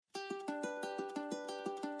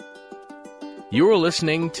You are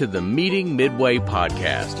listening to the Meeting Midway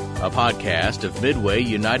podcast, a podcast of Midway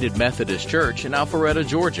United Methodist Church in Alpharetta,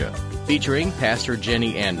 Georgia, featuring Pastor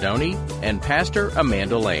Jenny Andoni and Pastor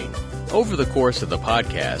Amanda Lane. Over the course of the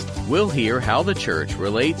podcast, we'll hear how the church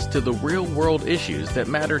relates to the real-world issues that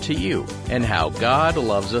matter to you and how God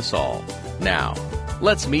loves us all. Now,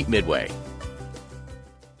 let's meet Midway.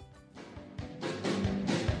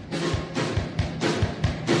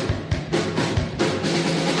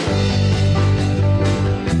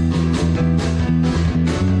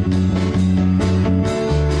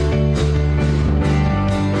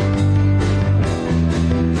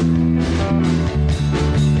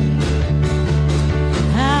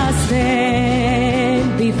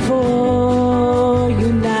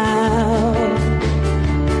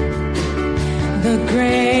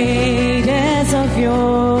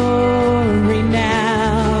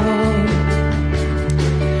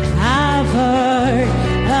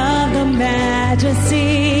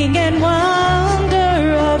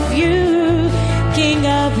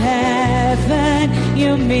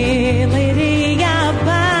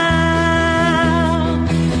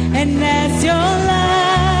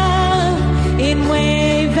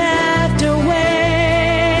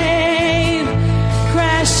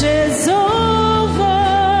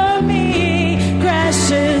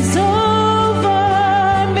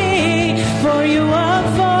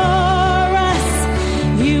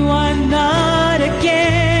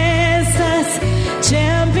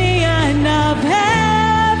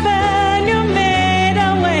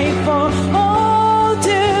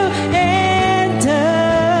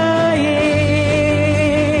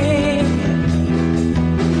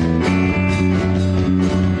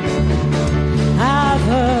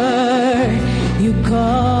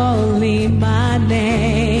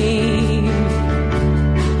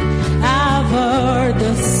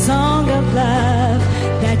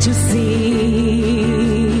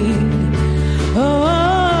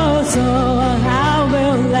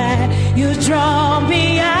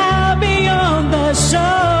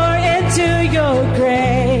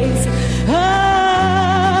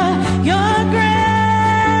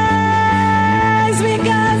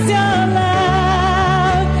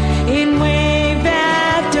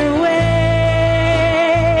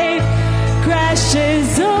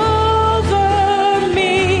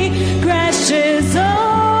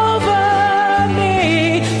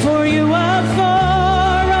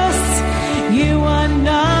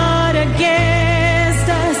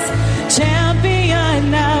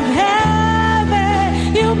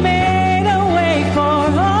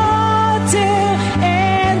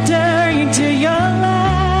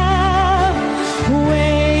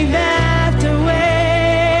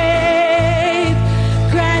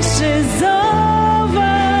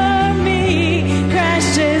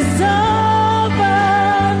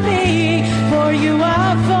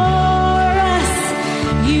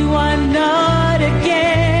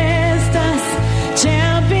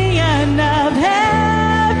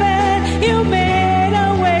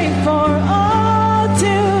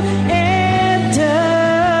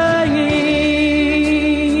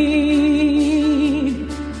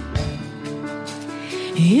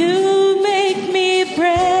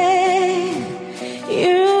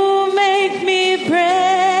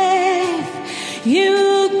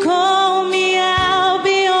 You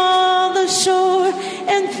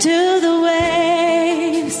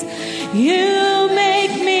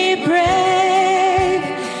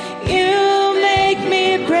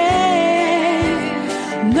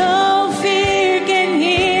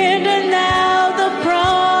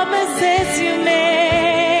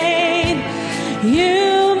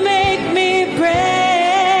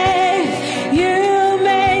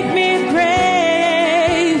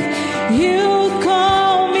call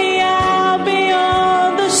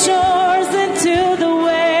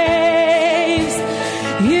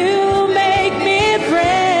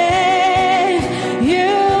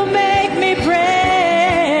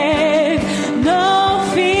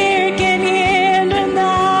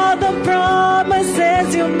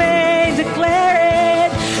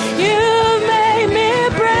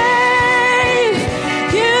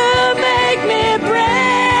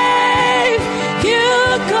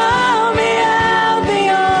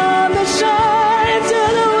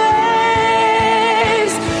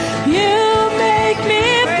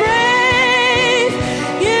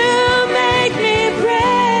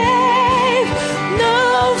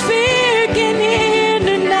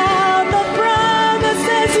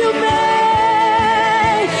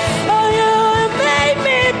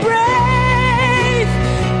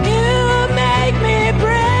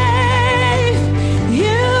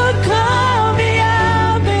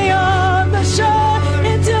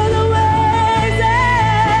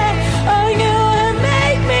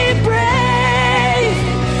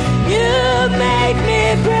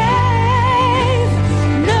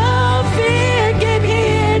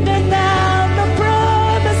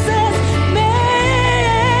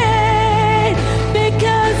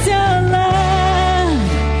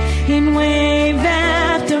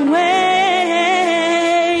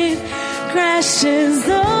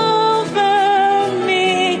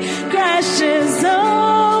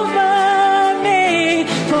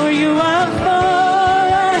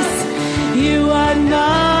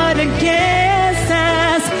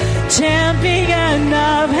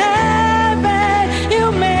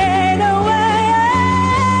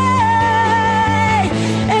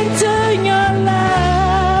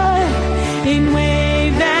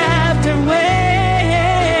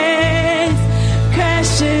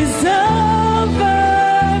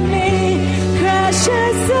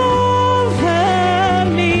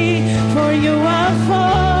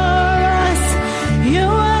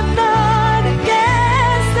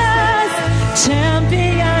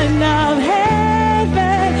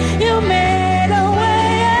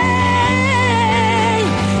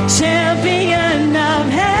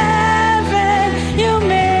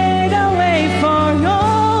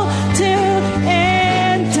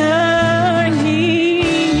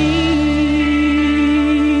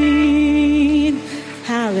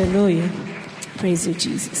Hallelujah. Praise you,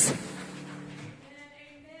 Jesus.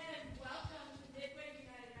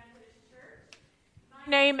 My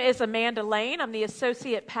name is Amanda Lane. I'm the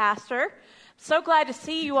associate pastor. So glad to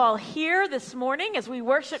see you all here this morning as we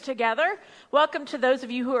worship together. Welcome to those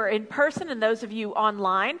of you who are in person and those of you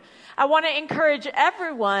online. I want to encourage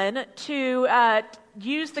everyone to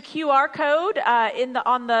use the QR code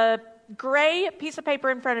on the gray piece of paper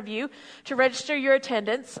in front of you to register your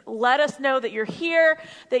attendance. Let us know that you're here,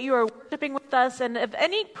 that you are worshiping with us, and of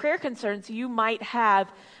any prayer concerns you might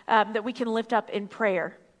have that we can lift up in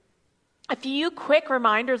prayer. A few quick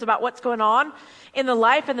reminders about what's going on in the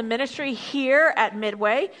life and the ministry here at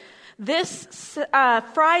Midway. This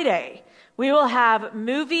Friday, we will have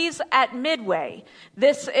Movies at Midway.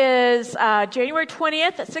 This is January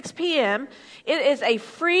 20th at 6 p.m. It is a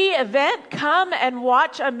free event. Come and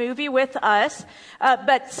watch a movie with us.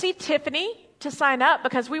 But see Tiffany to sign up,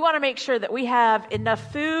 because we want to make sure that we have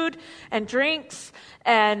enough food and drinks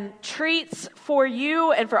and treats for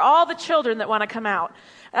you and for all the children that want to come out.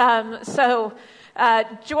 So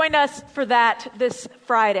join us for that this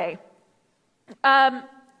Friday.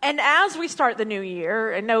 And as we start the new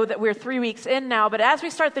year, I know that we're 3 weeks in now, but as we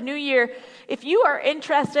start the new year, if you are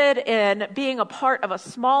interested in being a part of a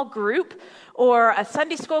small group or a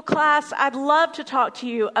Sunday school class, I'd love to talk to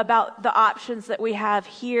you about the options that we have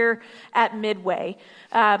here at Midway.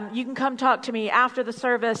 You can come talk to me after the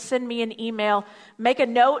service, send me an email, make a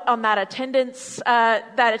note on that attendance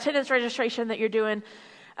registration that you're doing.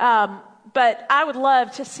 But I would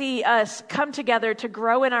love to see us come together to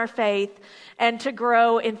grow in our faith and to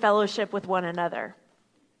grow in fellowship with one another.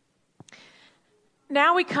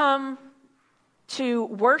 Now we come to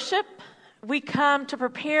worship. We come to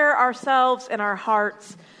prepare ourselves and our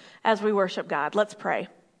hearts as we worship God. Let's pray.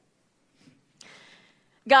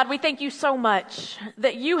 God, we thank you so much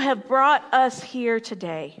that you have brought us here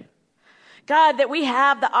today. God, that we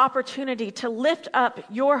have the opportunity to lift up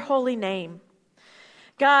your holy name.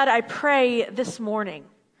 God, I pray this morning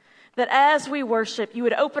that as we worship, you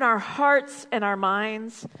would open our hearts and our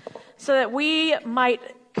minds so that we might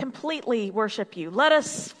completely worship you. Let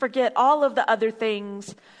us forget all of the other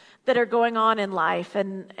things that are going on in life.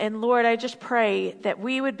 And Lord, I just pray that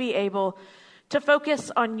we would be able to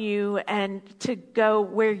focus on you and to go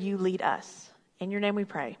where you lead us. In your name we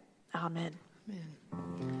pray. Amen.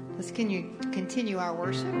 Amen. Let's continue our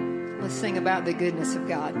worship. Let's sing about the goodness of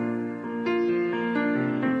God.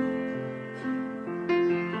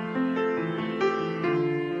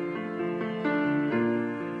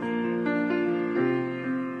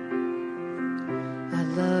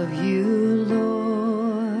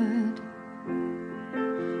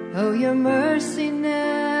 Your mercy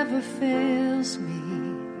never fails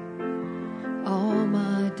me. All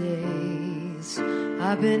my days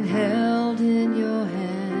I've been held in your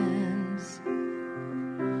hands.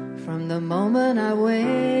 From the moment I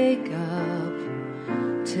wake up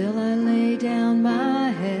till I lay down my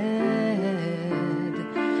head,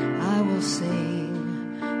 I will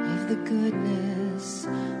sing of the goodness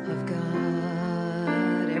of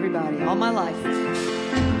God. Everybody, all my life.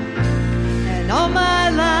 And all my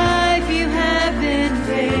life you have been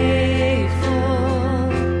faithful,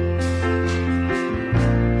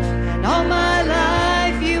 and all my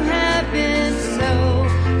life you have been so,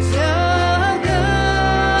 so good.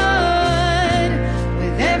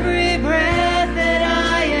 With every breath that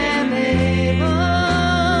I am able,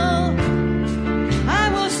 I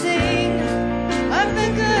will sing of the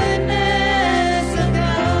goodness of God.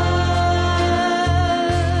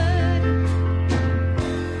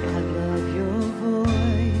 I love your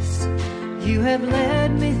voice.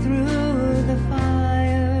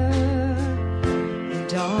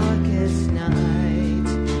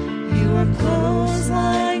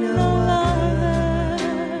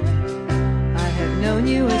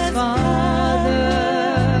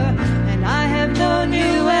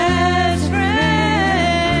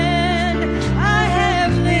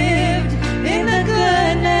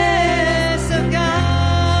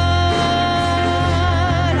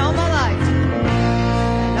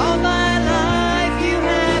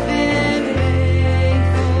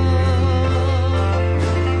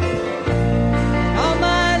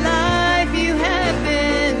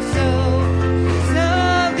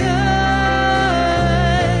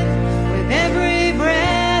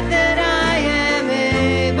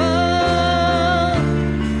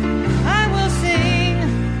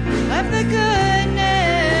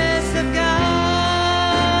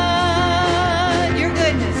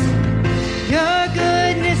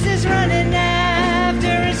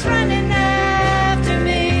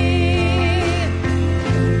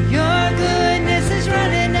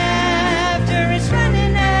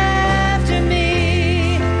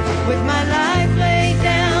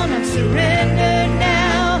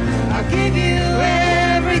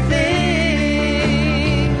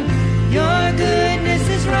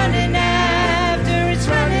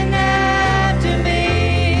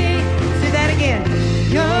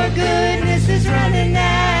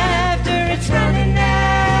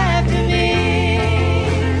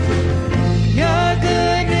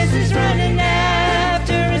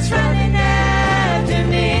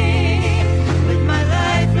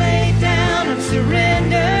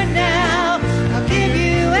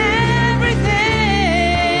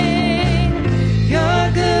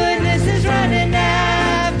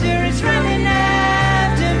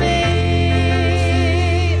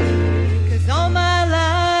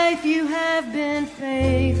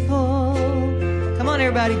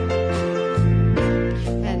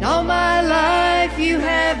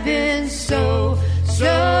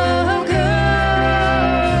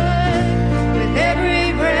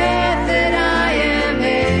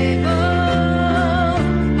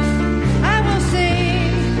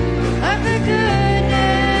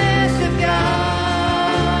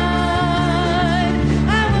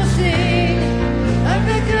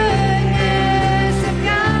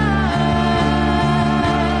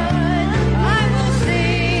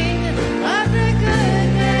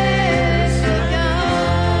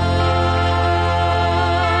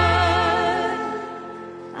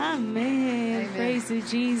 Amen. Praise you,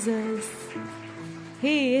 Jesus.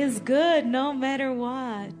 He is good no matter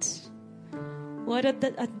what. What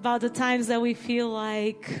about the times that we feel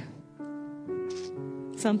like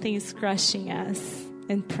something is crushing us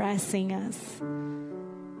and pressing us?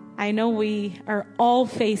 I know we are all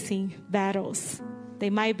facing battles. They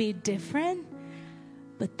might be different,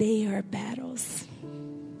 but they are battles.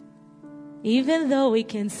 Even though we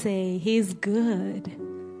can say He's good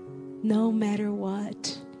no matter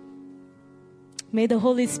what. May the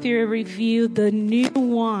Holy Spirit reveal the new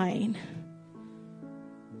wine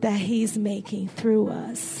that He's making through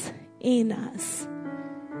us, in us.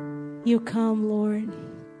 You come, Lord.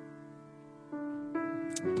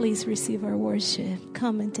 Please receive our worship.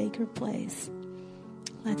 Come and take your place.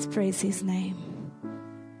 Let's praise His name.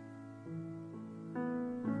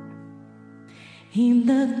 In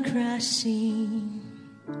the crushing,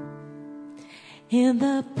 in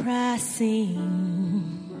the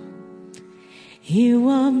pressing, You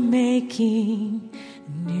are making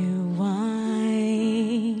new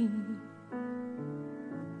wine.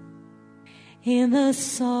 In the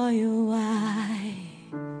soil I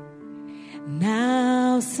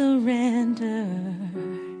now surrender.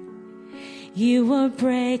 You are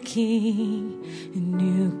breaking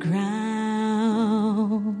new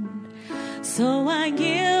ground. So I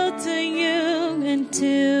yield to You and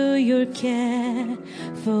to Your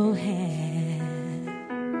careful hand.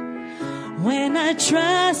 When I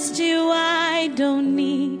trust You, I don't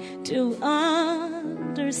need to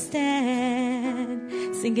understand.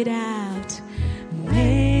 Sing it out.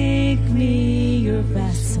 Make me Your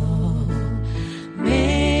vessel.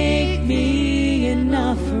 Make me an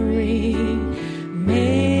offering.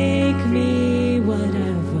 Make me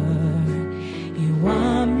whatever You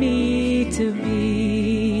want me to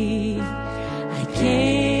be. I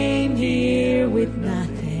came here with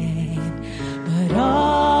nothing but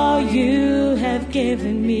all You have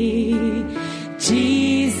given me.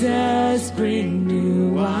 Jesus, bring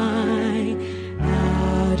new wine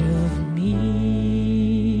out of me.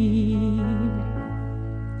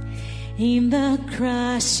 In the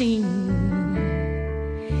crushing,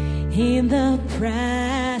 in the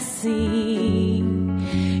pressing,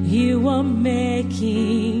 You are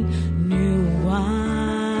making new wine.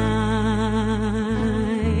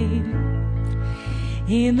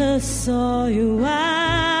 In the soil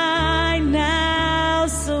I now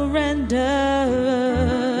surrender.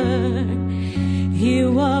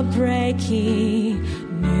 You are breaking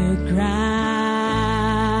new ground.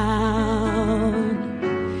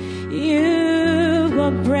 You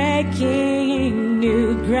are breaking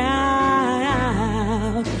new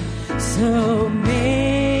ground. So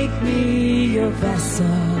make me Your vessel.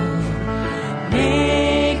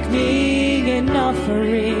 Make me an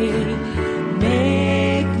offering.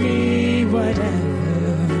 Make me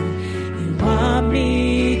whatever You want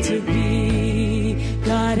me to be.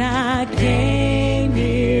 God, I came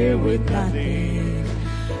here with nothing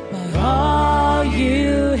but all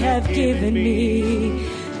You have given me.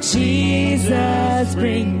 Jesus,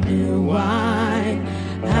 bring new wine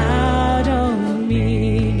out of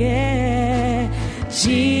me. Yeah.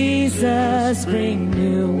 Jesus, bring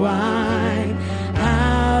new wine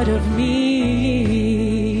out of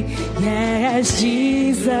me. Yes,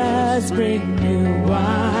 Jesus, bring new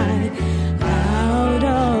wine out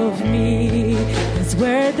of me. 'Cause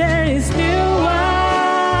where there is new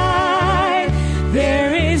wine,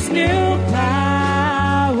 there is new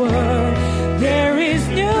power, there is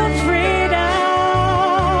new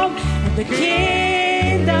freedom, and the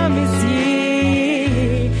kingdom is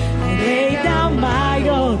here. I lay down my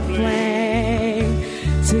old flame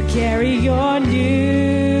to carry Your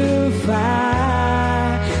new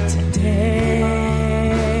fire today.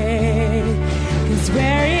 'Cause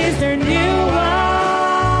where is there new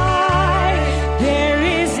wine, there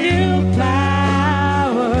is new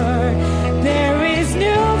power, there is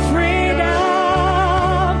new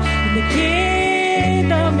freedom, and the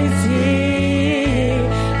kingdom is here.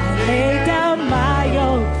 I lay down my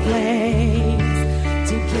old flames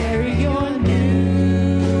to carry Your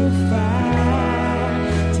new fire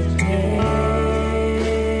today.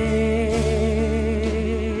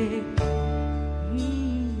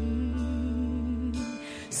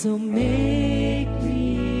 So make me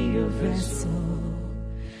Your vessel.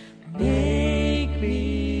 Make me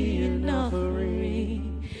an offering.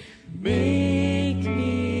 Make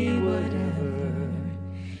me whatever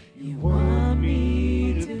You want me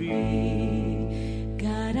to be.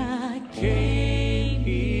 God, I came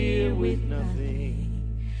here with nothing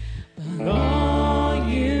but all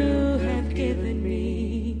You have given me.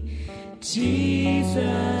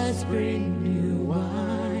 Jesus, bring new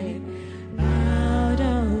wine out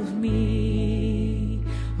of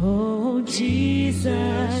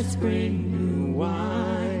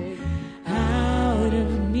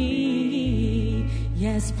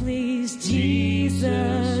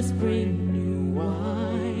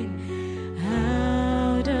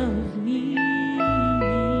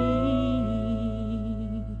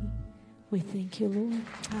Thank you, Lord.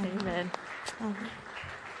 Amen. Amen.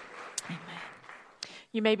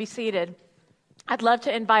 You may be seated. I'd love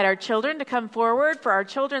to invite our children to come forward for our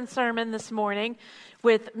children's sermon this morning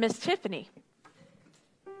with Miss Tiffany.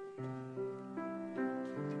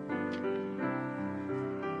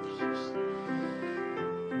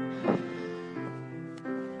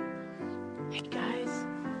 Hey, guys.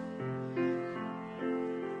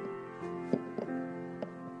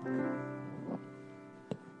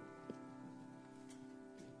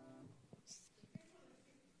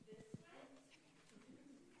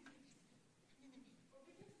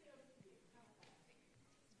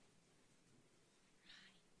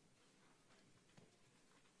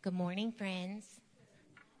 Good morning, friends.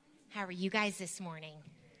 How are you guys this morning?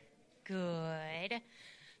 Good.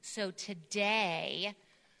 So today,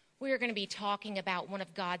 we're going to be talking about one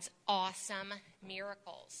of God's awesome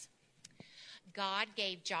miracles. God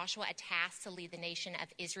gave Joshua a task to lead the nation of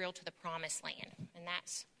Israel to the promised land. And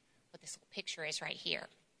that's what this little picture is right here.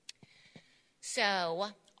 So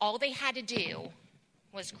all they had to do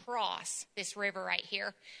was cross this river right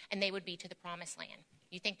here, and they would be to the promised land.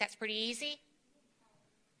 You think that's pretty easy?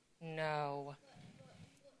 No.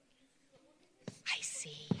 I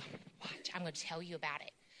see. Watch. I'm going to tell you about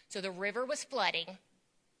it. So the river was flooding, and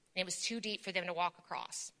it was too deep for them to walk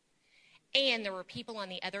across. And there were people on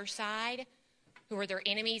the other side who were their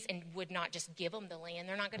enemies and would not just give them the land.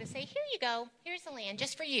 They're not going to say, here you go. Here's the land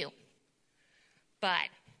just for you. But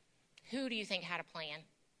who do you think had a plan?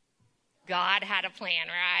 God had a plan,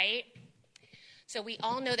 right? So we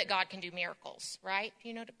all know that God can do miracles, right? Do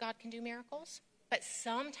you know that God can do miracles? But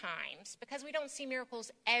sometimes, because we don't see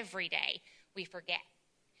miracles every day, we forget.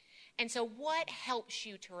 And so what helps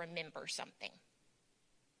you to remember something?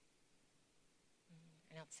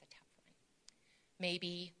 I know it's a tough one.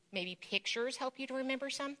 Maybe pictures help you to remember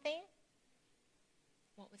something?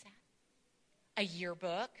 What was that? A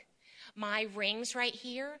yearbook. My rings right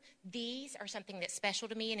here, these are something that's special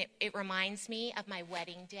to me, and it reminds me of my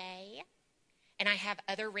wedding day. And I have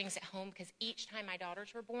other rings at home because each time my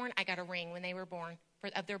daughters were born, I got a ring when they were born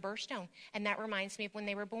of their birthstone. And that reminds me of when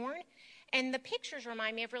they were born. And the pictures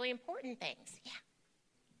remind me of really important things. Yeah.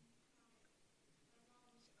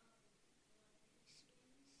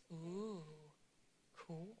 Ooh,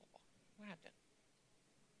 cool. We'll have to.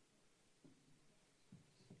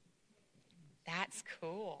 That's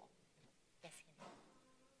cool. Yes, Henry.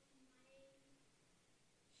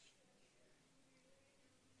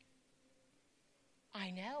 I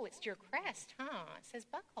know, it's your crest, huh? It says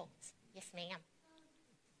Buckholz. Yes, ma'am.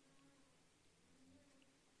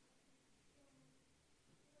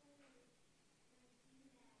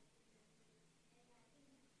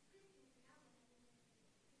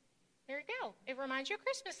 There you go. It reminds you of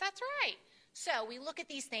Christmas. That's right. So we look at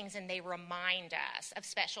these things and they remind us of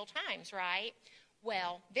special times, right?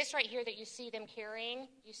 Well, this right here that you see them carrying,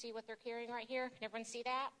 you see what they're carrying right here? Can everyone see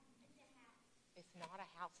that? It's not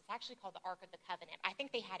a house. It's actually called the Ark of the Covenant. I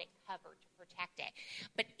think they had it covered to protect it.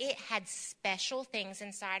 But it had special things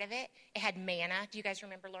inside of it. It had manna. Do you guys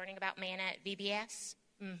remember learning about manna at VBS?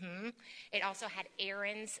 Mm-hmm. It also had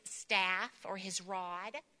Aaron's staff or his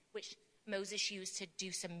rod, which Moses used to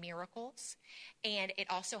do some miracles. And it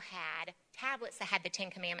also had tablets that had the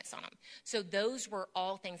 10 Commandments on them. So those were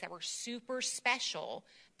all things that were super special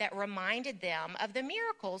that reminded them of the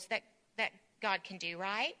miracles that God can do,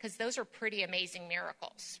 right? Because those are pretty amazing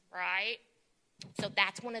miracles, right? So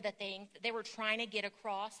that's one of the things that they were trying to get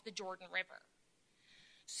across the Jordan River.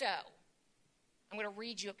 So I'm going to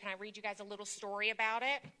read you. Can I read you guys a little story about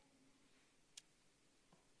it?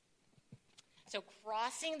 So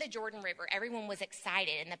crossing the Jordan River, everyone was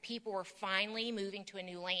excited, and the people were finally moving to a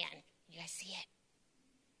new land. You guys see it?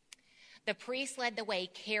 The priest led the way,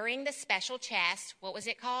 carrying the special chest. What was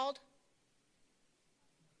it called?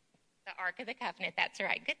 The Ark of the Covenant. That's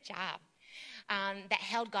right. Good job. That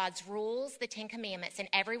held God's rules, the 10 Commandments, and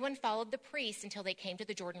everyone followed the priest until they came to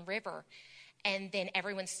the Jordan River. And then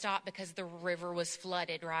everyone stopped because the river was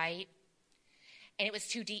flooded, right? And it was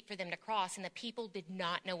too deep for them to cross, and the people did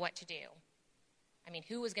not know what to do. I mean,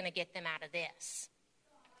 who was going to get them out of this?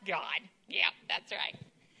 God. Yeah, that's right.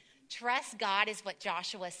 Trust God is what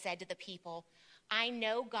Joshua said to the people. I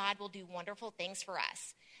know God will do wonderful things for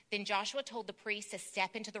us. Then Joshua told the priests to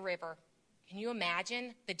step into the river. Can you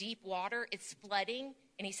imagine the deep water? It's flooding,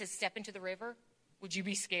 and he says, step into the river. Would you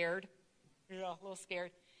be scared? Yeah, a little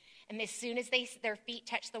scared. And as soon as their feet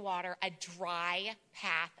touched the water, a dry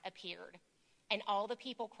path appeared. And all the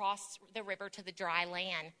people crossed the river to the dry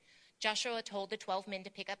land. Joshua told the 12 men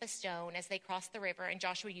to pick up a stone as they crossed the river, and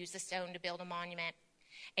Joshua used the stone to build a monument.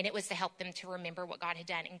 And it was to help them to remember what God had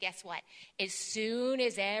done. And guess what? As soon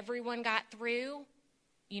as everyone got through,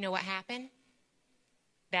 you know what happened?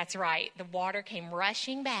 That's right. The water came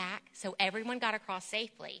rushing back, so everyone got across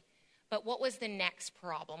safely. But what was the next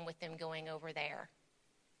problem with them going over there?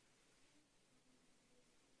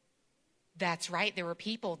 That's right. There were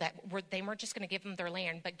people they weren't just going to give them their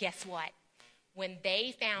land. But guess what? When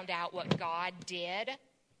they found out what God did,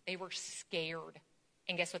 they were scared.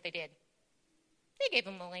 And guess what they did? They gave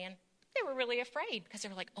them the land. They were really afraid because they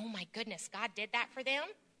were like, oh my goodness, God did that for them?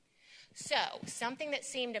 So, something that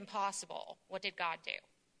seemed impossible, what did God do?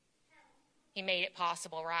 He made it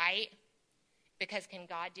possible, right? Because can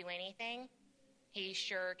God do anything? He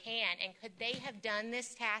sure can. And could they have done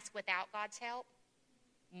this task without God's help?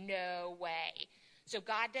 No way. So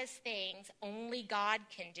God does things only God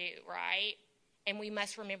can do, right? And we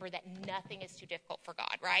must remember that nothing is too difficult for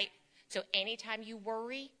God, right? So anytime you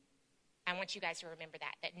worry, I want you guys to remember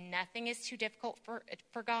that nothing is too difficult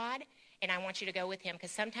for God, and I want you to go with him,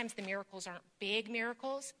 because sometimes the miracles aren't big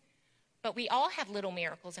miracles, but we all have little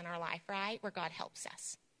miracles in our life, right, where God helps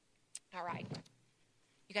us. All right.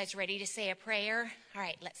 You guys ready to say a prayer? All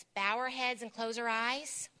right, let's bow our heads and close our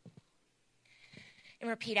eyes. And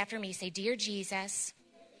repeat after me. Say, Dear Jesus,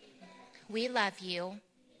 we love you.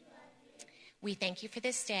 We thank you for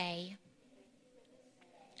this day.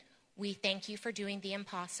 We thank you for doing the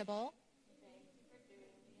impossible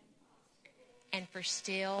and for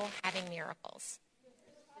still having miracles.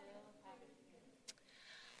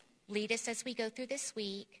 Lead us as we go through this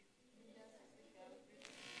week.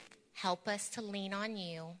 Help us to lean on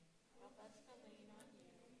you.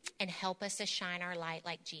 And help us to shine our light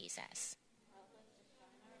like Jesus.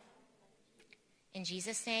 In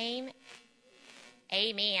Jesus' name,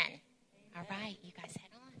 amen. All right, you guys head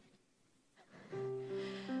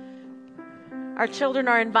on. Our children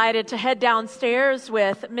are invited to head downstairs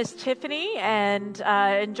with Miss Tiffany and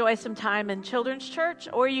enjoy some time in children's church,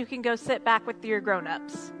 or you can go sit back with your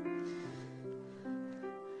grown-ups.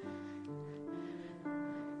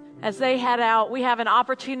 As they head out, we have an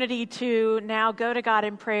opportunity to now go to God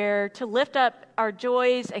in prayer, to lift up our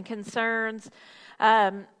joys and concerns.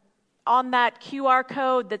 On that QR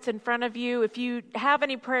code that's in front of you, if you have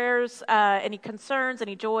any prayers, any concerns,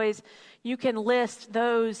 any joys, you can list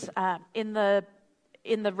those in the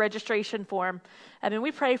registration form. And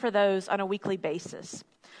we pray for those on a weekly basis.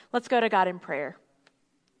 Let's go to God in prayer.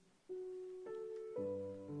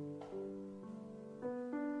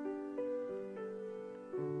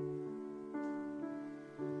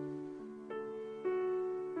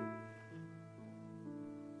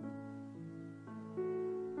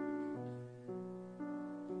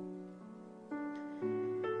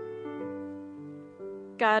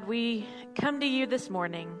 God, we come to you this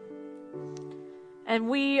morning, and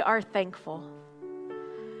we are thankful.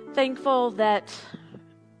 Thankful that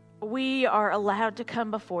we are allowed to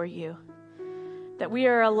come before you, that we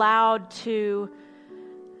are allowed to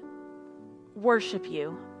worship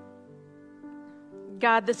you.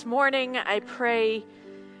 God, this morning I pray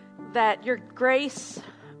that your grace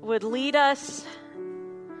would lead us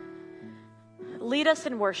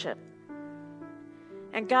in worship.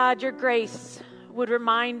 And God, your grace would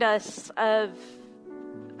remind us of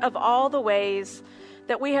all the ways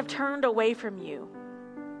that we have turned away from you.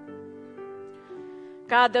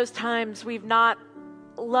 God, those times we've not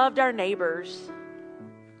loved our neighbors.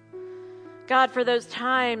 God, for those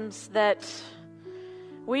times that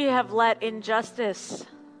we have let injustice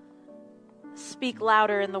speak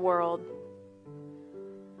louder in the world.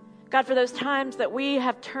 God, for those times that we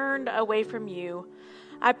have turned away from you,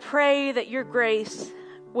 I pray that your grace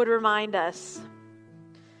would remind us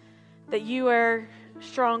that you are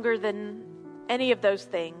stronger than any of those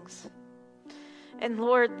things. And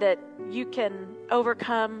Lord, that you can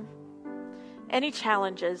overcome any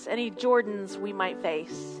challenges, any Jordans we might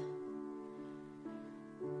face.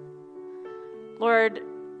 Lord,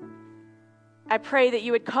 I pray that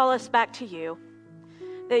you would call us back to you,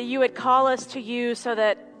 that you would call us to you so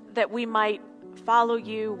that we might follow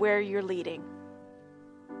you where you're leading.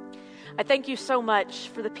 I thank you so much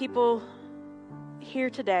for the people here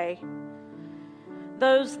today,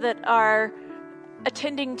 those that are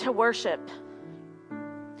attending to worship,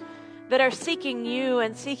 that are seeking you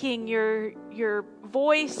and seeking your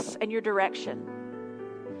voice and your direction.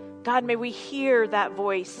 God, may we hear that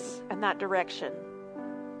voice and that direction.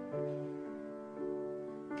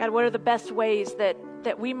 God, what are the best ways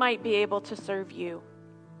that we might be able to serve you?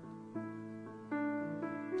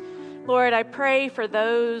 Lord, I pray for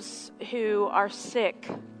those who are sick.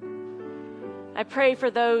 I pray for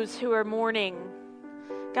those who are mourning.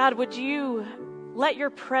 God, would you let your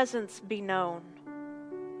presence be known?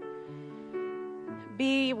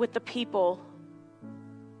 be with the people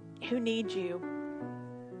who need you.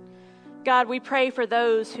 God, we pray for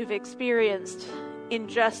those who've experienced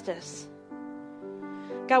injustice.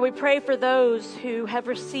 God, we pray for those who have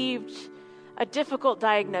received a difficult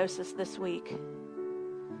diagnosis this week.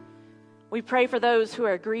 We pray for those who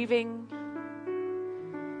are grieving.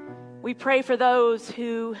 We pray for those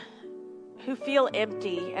who feel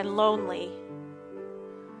empty and lonely.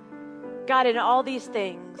 God, in all these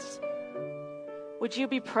things, would you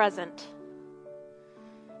be present?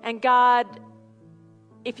 And God,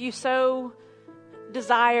 if you so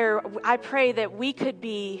desire, I pray that we could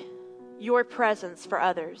be your presence for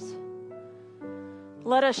others.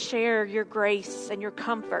 Let us share your grace and your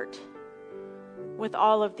comfort with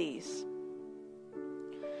all of these.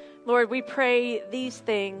 Lord, we pray these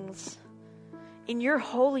things in your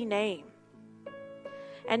holy name.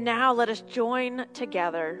 And now let us join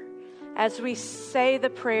together as we say the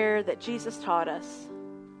prayer that Jesus taught us.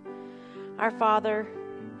 Our Father,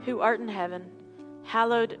 who art in heaven,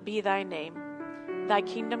 hallowed be thy name. Thy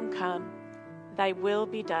kingdom come, thy will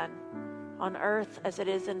be done, on earth as it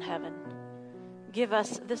is in heaven. Give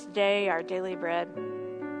us this day our daily bread,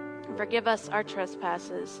 and forgive us our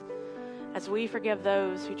trespasses, as we forgive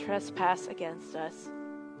those who trespass against us.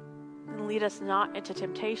 And lead us not into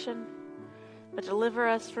temptation, but deliver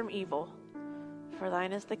us from evil. For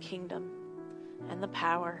thine is the kingdom, and the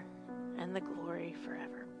power, and the glory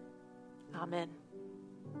forever. Amen.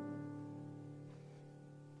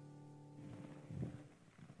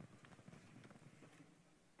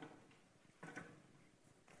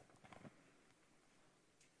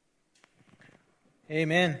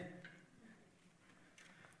 Amen.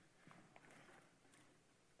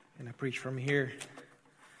 And I preach from here.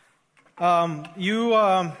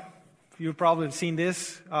 You probably have seen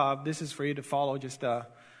this. This is for you to follow, just the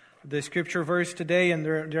scripture verse today, and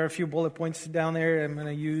there are a few bullet points down there. I'm going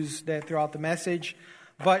to use that throughout the message.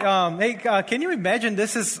 But hey, can you imagine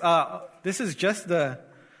this is just the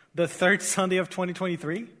third Sunday of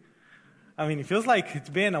 2023? I mean, it feels like it's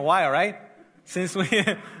been a while, right? Since we,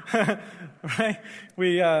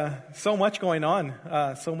 so much going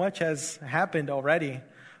on. So much has happened already.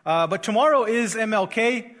 But tomorrow is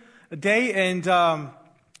MLK Day, and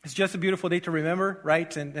it's just a beautiful day to remember,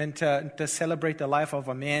 right? And to celebrate the life of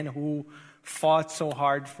a man who fought so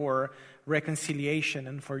hard for reconciliation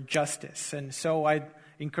and for justice. And so I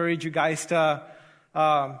encourage you guys to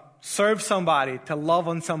serve somebody, to love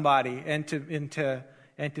on somebody, and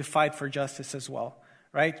to fight for justice as well.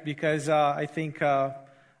 Right? Because I think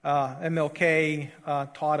MLK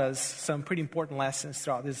taught us some pretty important lessons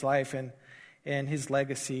throughout his life, and his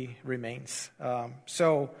legacy remains.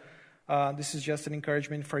 So this is just an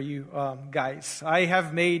encouragement for you guys. I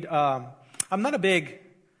have made, I'm not a big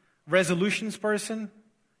resolutions person,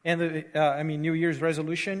 and New Year's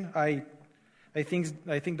resolution. I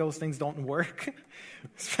think those things don't work.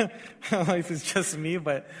 I don't know if it's just me,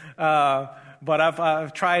 but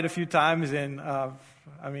I've tried a few times, and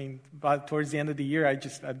but towards the end of the year, I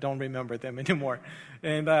don't remember them anymore.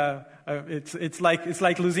 And it's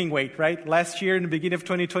like losing weight, right? Last year, in the beginning of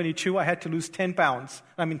 2022, I had to lose 10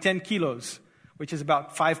 kilos, which is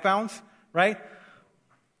about 5 pounds, right?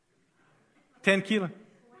 10 kilos.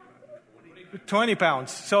 20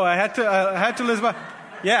 pounds. So I had to lose about,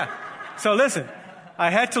 yeah. So listen,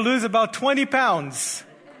 I had to lose about 20 pounds.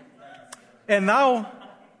 And now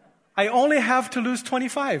I only have to lose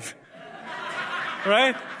 25.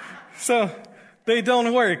 Right? So they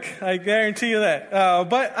don't work. I guarantee you that.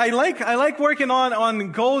 But I like working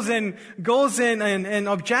on goals and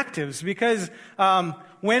objectives, because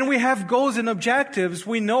when we have goals and objectives,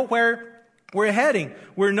 we know where we're heading.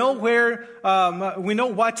 We know we know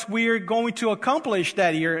what we're going to accomplish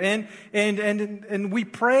that year, and we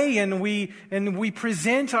pray and we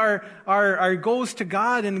present our goals to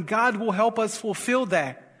God, and God will help us fulfill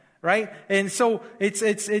that, right? And so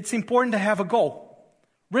it's important to have a goal.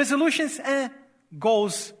 Resolutions,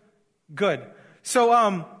 goals, good.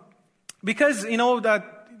 So because that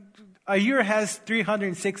a year has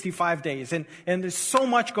 365 days, and there's so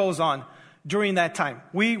much goes on during that time.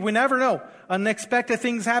 We never know. Unexpected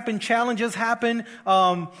things happen, challenges happen,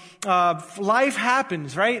 life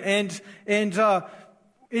happens, right? And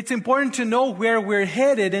it's important to know where we're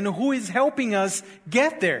headed and who is helping us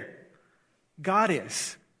get there. God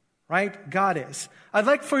is, right? God is. I'd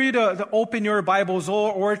like for you to open your Bibles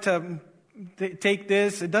or to take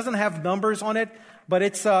this. It doesn't have numbers on it, but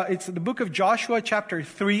it's the book of Joshua, chapter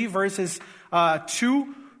 3, verses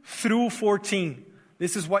 2 through 14.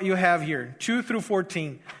 This is what you have here, 2 through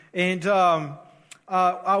 14. And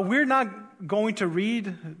we're not going to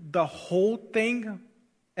read the whole thing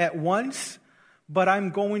at once, but I'm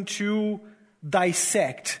going to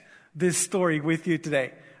dissect this story with you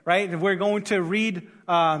today, right? We're going to read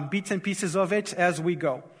bits and pieces of it as we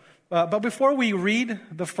go. But before we read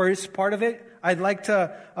the first part of it, I'd like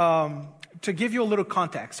to give you a little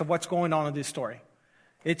context of what's going on in this story.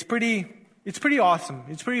 It's pretty awesome.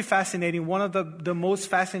 It's pretty fascinating. One of the most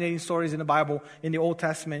fascinating stories in the Bible, in the Old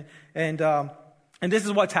Testament. And this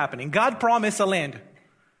is what's happening. God promised a land,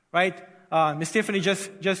 right? Miss Tiffany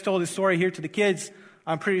just told the story here to the kids.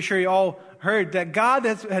 I'm pretty sure you all heard that God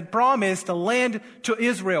had promised a land to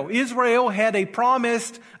Israel. Israel had a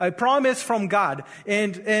promise from God.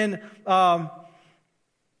 And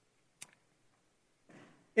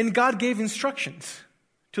God gave instructions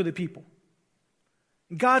to the people.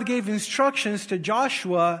 God gave instructions to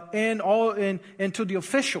Joshua and to the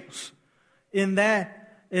officials in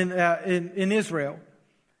Israel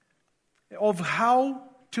of how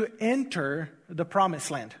to enter the promised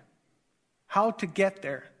land, how to get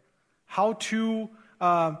there, how to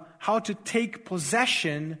take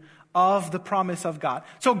possession of the promise of God.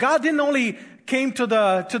 So God didn't only came to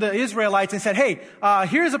the Israelites and said, "Hey,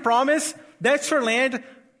 here's a promise. That's your land.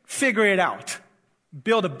 Figure it out.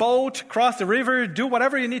 Build a boat, cross the river, do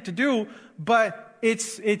whatever you need to do, but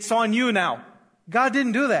it's on you now." God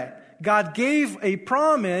didn't do that. God gave a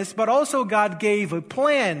promise, but also God gave a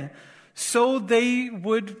plan so they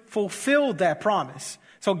would fulfill that promise.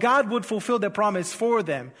 So God would fulfill that promise for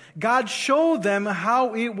them. God showed them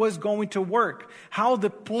how it was going to work, how the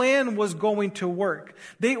plan was going to work.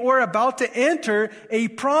 They were about to enter a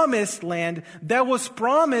promised land that was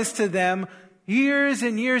promised to them years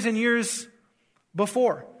and years and years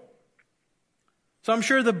before. So I'm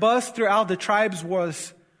sure the buzz throughout the tribes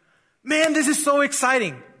was, "Man, this is so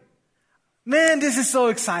exciting. Man, this is so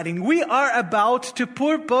exciting. We are about to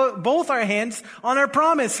put both our hands on our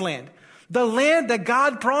promised land. The land that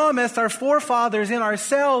God promised our forefathers and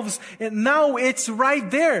ourselves, and now it's right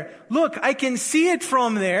there. Look, I can see it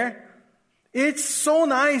from there. It's so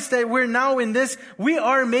nice that we're now in this. We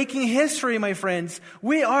are making history, my friends.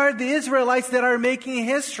 We are the Israelites that are making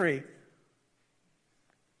history."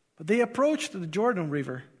 But they approached the Jordan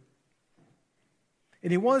River,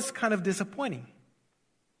 and it was kind of disappointing.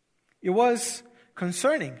 It was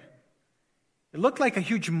concerning. It looked like a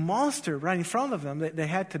huge monster right in front of them that they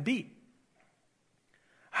had to beat.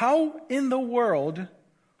 How in the world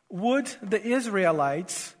would the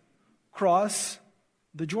Israelites cross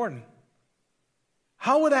the Jordan?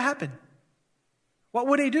 How would that happen? What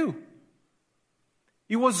would they do?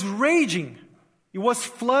 It was raging. It was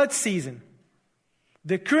flood season.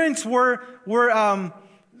 The currents were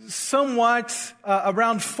somewhat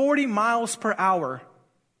around 40 miles per hour.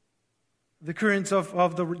 The currents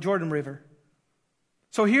of the Jordan River.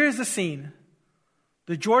 So here's the scene.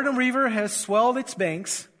 The Jordan River has swelled its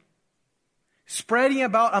banks, spreading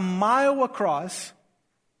about a mile across,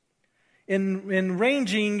 and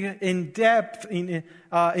ranging in depth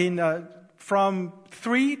from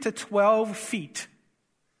 3 to 12 feet.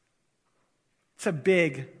 It's a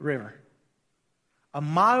big river. A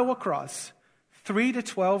mile across, 3 to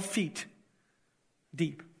 12 feet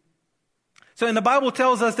deep. So, and the Bible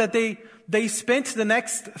tells us that they spent the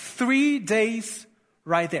next 3 days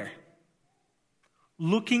right there,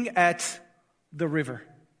 looking at the river.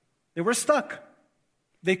 They were stuck.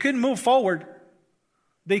 They couldn't move forward.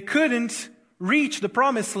 They couldn't reach the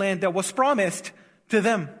promised land that was promised to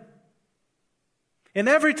them. And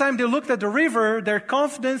every time they looked at the river, their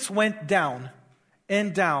confidence went down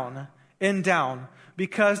and down and down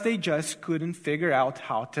because they just couldn't figure out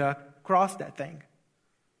how to cross that thing.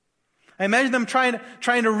 I imagine them trying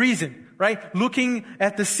to reason, right? Looking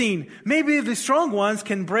at the scene. Maybe the strong ones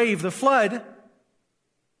can brave the flood.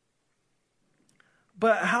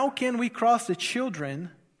 But how can we cross the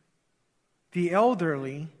children, the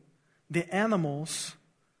elderly, the animals,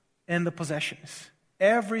 and the possessions?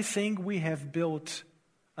 Everything we have built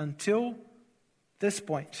until this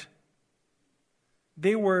point.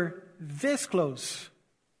 They were this close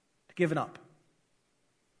to giving up.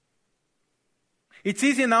 It's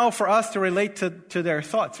easy now for us to relate to their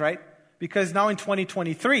thoughts, right? Because now in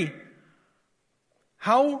 2023,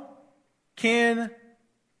 how can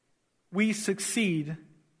we succeed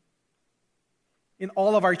in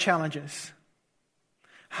all of our challenges?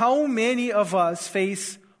 How many of us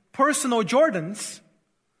face personal Jordans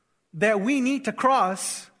that we need to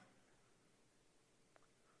cross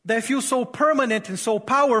that feel so permanent and so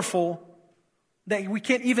powerful that we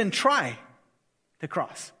can't even try to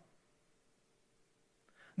cross?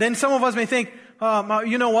 Then some of us may think,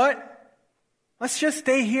 you know what? Let's just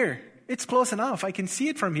stay here. It's close enough. I can see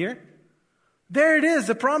it from here. There it is,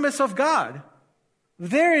 the promise of God.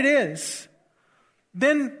 There it is.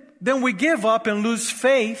 then we give up and lose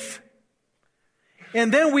faith.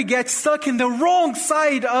 And then we get stuck in the wrong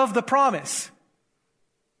side of the promise.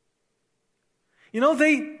 You know,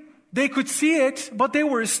 they could see it, but they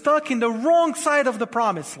were stuck in the wrong side of the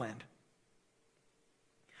promised land.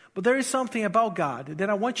 But there is something about God that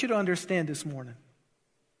I want you to understand this morning.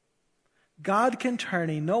 God can turn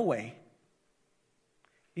a no way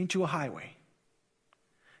into a highway.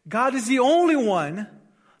 God is the only one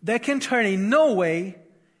that can turn a no way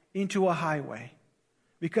into a highway.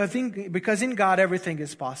 Because in God, everything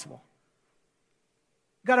is possible.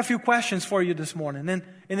 Got a few questions for you this morning. And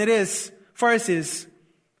it is, first is,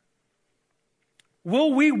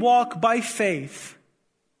 will we walk by faith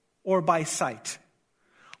or by sight?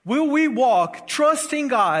 Will we walk trusting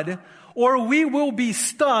God, or we will be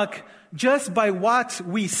stuck just by what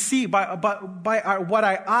we see, by what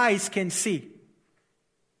our eyes can see?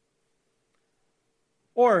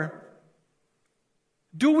 Or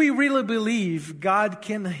do we really believe God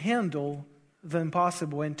can handle the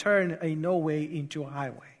impossible and turn a no way into a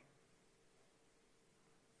highway?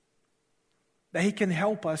 That He can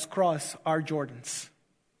help us cross our Jordans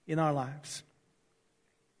in our lives.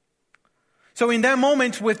 So in that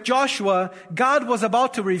moment with Joshua, God was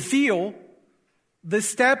about to reveal the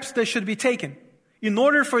steps that should be taken in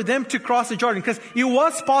order for them to cross the Jordan. Because it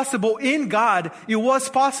was possible in God, it was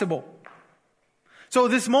possible. So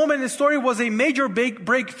this moment in the story was a major big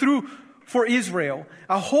breakthrough for Israel.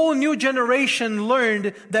 A whole new generation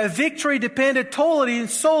learned that victory depended totally and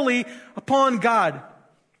solely upon God.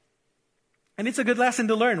 And it's a good lesson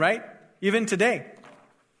to learn, right? Even today.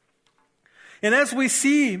 And as we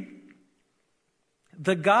see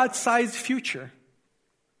the God-sized future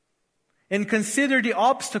and consider the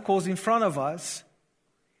obstacles in front of us,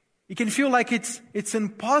 it can feel like it's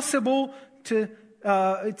impossible to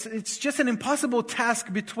it's just an impossible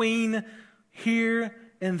task between here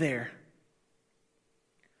and there.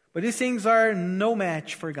 But these things are no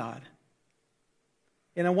match for God.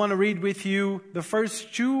 And I want to read with you the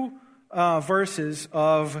first the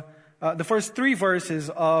first three verses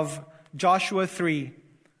of Joshua 3,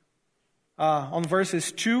 on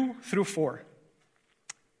verses 2 through 4.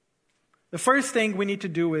 The first thing we need to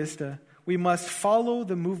do is we must follow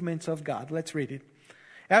the movements of God. Let's read it.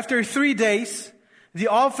 After 3 days, the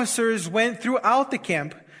officers went throughout the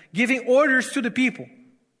camp, giving orders to the people.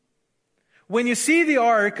 When you see the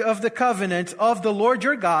ark of the covenant of the Lord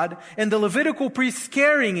your God and the Levitical priests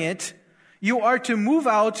carrying it, you are to move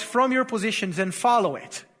out from your positions and follow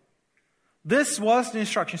it. This was the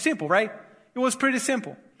instruction. Simple, right? It was pretty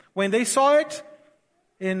simple. When they saw it,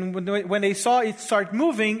 and when they saw it start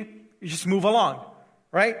moving, you just move along,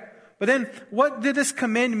 right? But then, what did this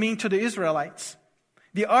command mean to the Israelites?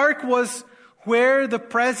 The ark was where the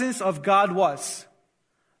presence of God was.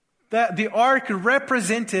 The ark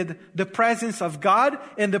represented the presence of God,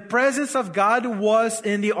 and the presence of God was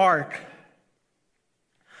in the ark.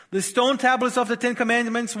 The stone tablets of the Ten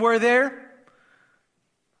Commandments were there,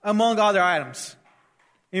 among other items.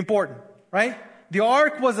 Important, right? The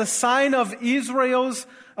ark was a sign of Israel's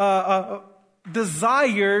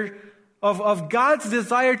desire, of God's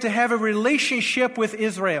desire to have a relationship with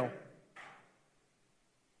Israel.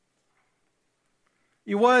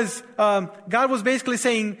 It was, God was basically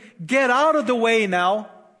saying, get out of the way now,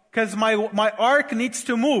 because my ark needs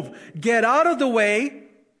to move. Get out of the way,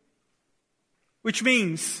 which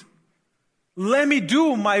means, let me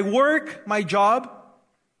do my work, my job,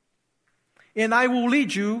 and I will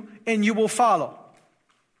lead you, and you will follow.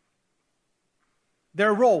 There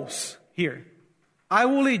are roles here. I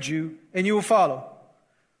will lead you, and you will follow.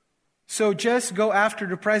 So just go after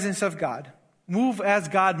the presence of God. Move as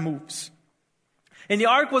God moves. And the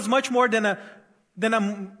ark was much more than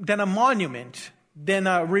a monument, than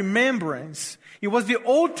a remembrance. It was the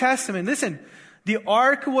Old Testament. Listen, the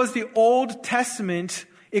ark was the Old Testament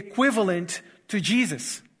equivalent to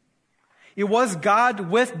Jesus. It was God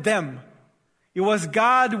with them. It was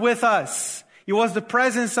God with us. It was the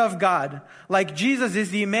presence of God. Like Jesus is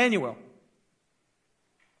the Emmanuel.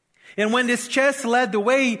 And when this chest led the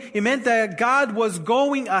way, it meant that God was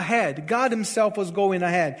going ahead. God Himself was going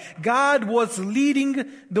ahead. God was leading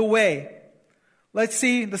the way. Let's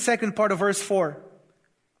see the second part of verse 4.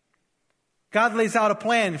 God lays out a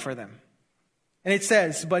plan for them. And it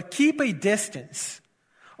says, but keep a distance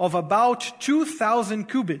of about 2,000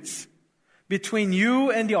 cubits between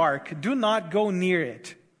you and the ark. Do not go near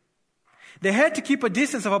it. They had to keep a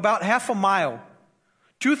distance of about half a mile.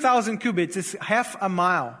 2,000 cubits is half a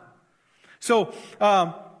mile. So,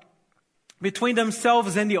 between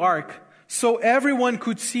themselves and the ark, so everyone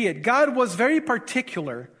could see it. God was very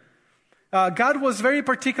particular God was very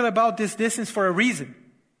particular about this distance for a reason.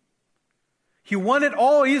 He wanted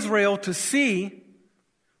all Israel to see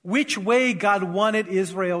which way God wanted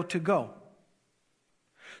Israel to go.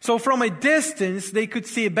 So from a distance, they could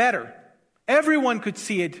see it better. Everyone could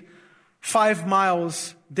see it 5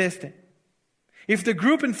 miles distant. If the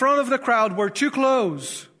group in front of the crowd were too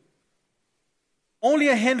close, only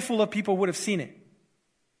a handful of people would have seen it.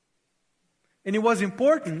 And it was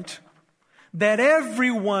important that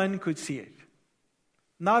everyone could see it,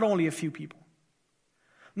 not only a few people.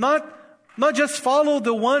 Not just follow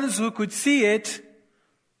the ones who could see it.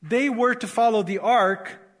 They were to follow the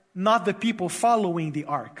ark, not the people following the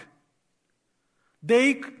ark.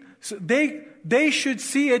 They should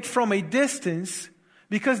see it from a distance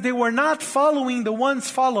because they were not following the ones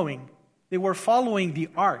following. They were following the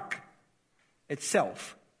ark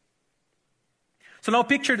itself. So now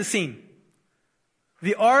picture the scene.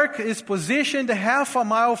 The ark is positioned 1/2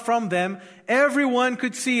 mile from them. Everyone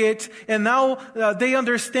could see it, and now they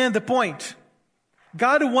understand the point.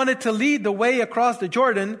 God wanted to lead the way across the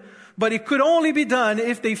Jordan, but it could only be done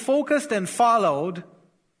if they focused and followed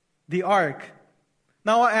the ark.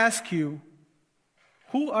 Now I ask you,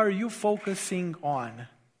 who are you focusing on?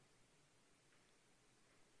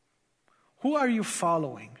 Who are you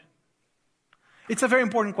following? It's a very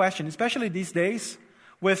important question, especially these days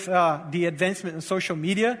with the advancement in social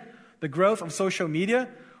media, the growth of social media.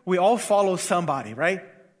 We all follow somebody, right?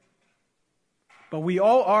 But we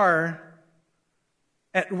all are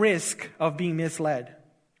at risk of being misled.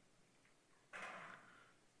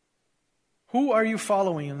 Who are you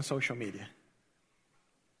following on social media?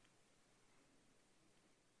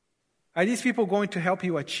 Are these people going to help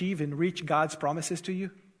you achieve and reach God's promises to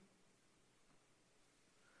you?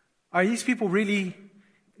 Are these people really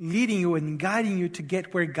leading you and guiding you to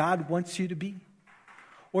get where God wants you to be?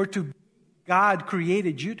 Or to God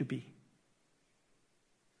created you to be?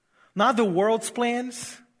 Not the world's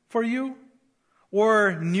plans for you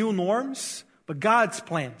or new norms, but God's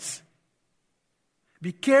plans.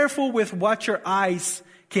 Be careful with what your eyes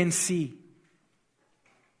can see.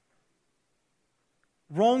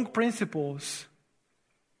 Wrong principles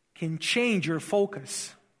can change your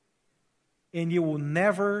focus, and you will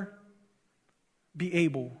never be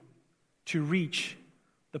able to reach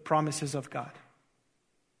the promises of God.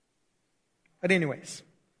 But anyways,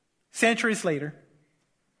 centuries later,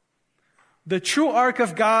 the true ark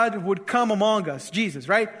of God would come among us, Jesus,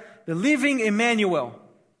 right? The living Emmanuel.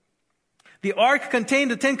 The ark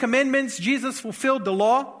contained the 10 commandments. Jesus fulfilled the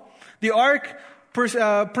law. The ark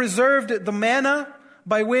preserved the manna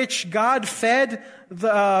by which God fed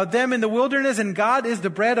them in the wilderness, and God is the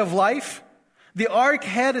bread of life. The ark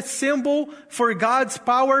had a symbol for God's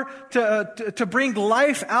power to bring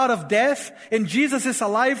life out of death, and Jesus is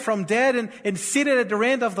alive from dead and seated at the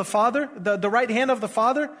right of the Father, the right hand of the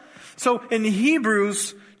Father. So in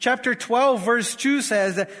Hebrews chapter 12 verse 2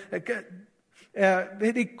 says that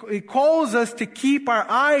it calls us to keep our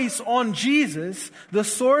eyes on Jesus, the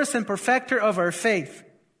source and perfecter of our faith.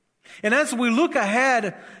 And as we look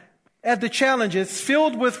ahead at the challenges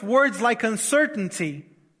filled with words like uncertainty,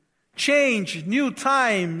 change, new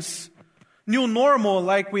times, new normal,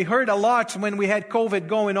 like we heard a lot when we had COVID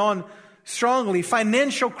going on strongly,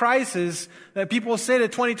 financial crisis, that people say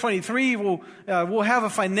that 2023 will have a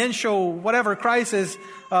financial whatever crisis,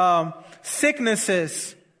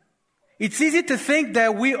 sicknesses. It's easy to think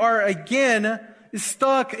that we are again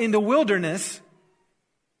stuck in the wilderness,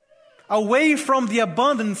 away from the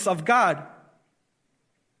abundance of God.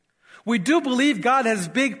 We do believe God has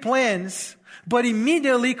big plans, but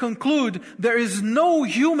immediately conclude there is no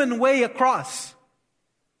human way across.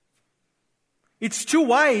 It's too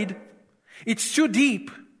wide. It's too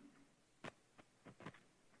deep.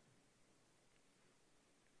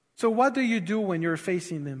 So what do you do when you're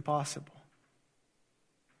facing the impossible?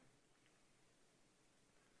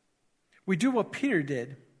 We do what Peter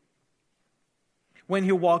did when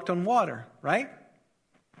he walked on water, right?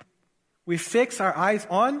 We fix our eyes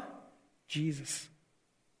on Jesus.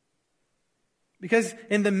 Because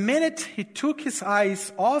in the minute he took his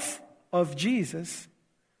eyes off of Jesus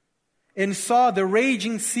and saw the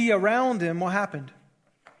raging sea around him, what happened?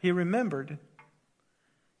 He remembered.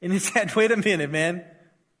 And he said, wait a minute, man.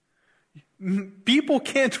 People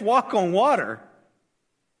can't walk on water.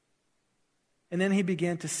 And then he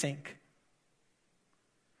began to sink.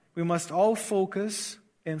 We must all focus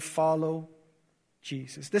and follow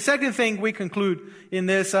Jesus. The second thing we conclude in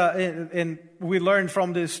this, and we learn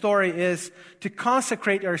from this story, is to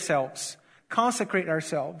consecrate ourselves. Consecrate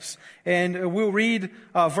ourselves. And we'll read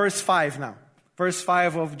verse 5 now. Verse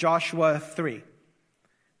 5 of Joshua 3.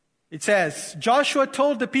 It says, Joshua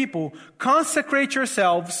told the people, consecrate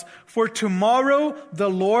yourselves, for tomorrow the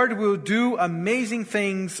Lord will do amazing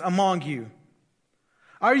things among you.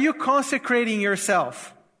 Are you consecrating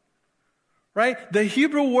yourself? Right? The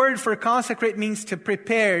Hebrew word for consecrate means to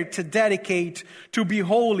prepare, to dedicate, to be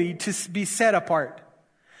holy, to be set apart.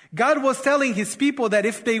 God was telling His people that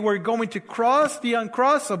if they were going to cross the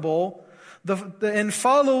uncrossable and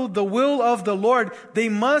follow the will of the Lord, they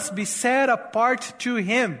must be set apart to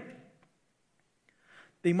Him.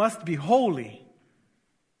 They must be holy.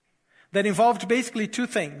 That involved basically two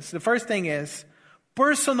things. The first thing is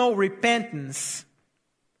personal repentance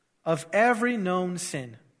of every known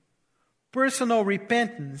sin. Personal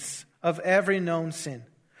repentance of every known sin.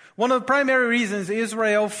 One of the primary reasons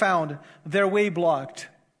Israel found their way blocked,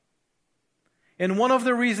 and one of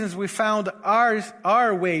the reasons we found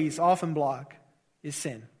our ways often blocked, is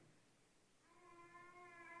sin.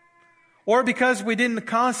 Or because we didn't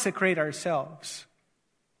consecrate ourselves.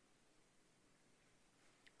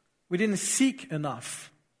 We didn't seek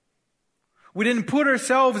enough. We didn't put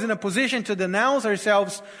ourselves in a position to denounce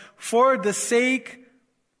ourselves for the sake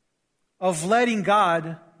of letting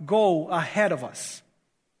God go ahead of us.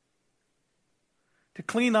 To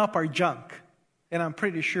clean up our junk. And I'm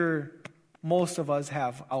pretty sure most of us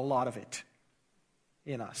have a lot of it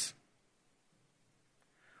in us.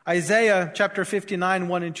 Isaiah chapter 59,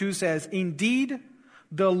 1 and 2 says, indeed,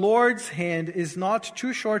 the Lord's hand is not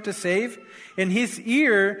too short to save, and His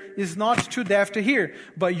ear is not too deaf to hear.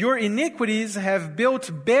 But your iniquities have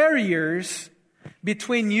built barriers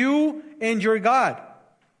between you and your God,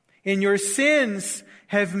 and your sins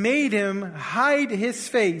have made Him hide His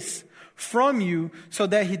face from you so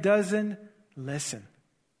that He doesn't listen.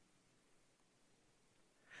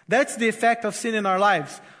 That's the effect of sin in our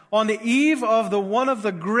lives. On the eve of one of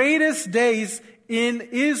the greatest days in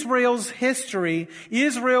Israel's history,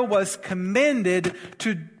 Israel was commanded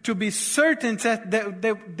to be certain that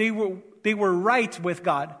they were right with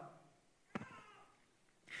God.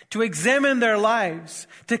 To examine their lives,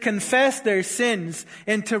 to confess their sins,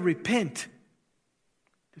 and to repent.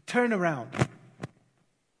 To turn around.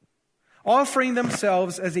 Offering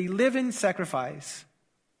themselves as a living sacrifice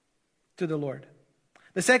to the Lord.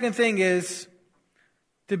 The second thing is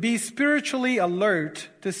to be spiritually alert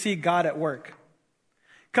to see God at work.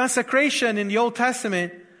 Consecration in the Old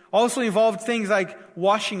Testament also involved things like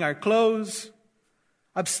washing our clothes,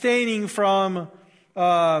 abstaining from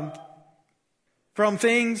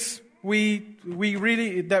things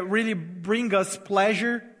that really bring us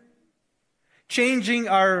pleasure, changing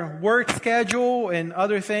our work schedule and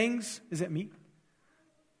other things. Is it me?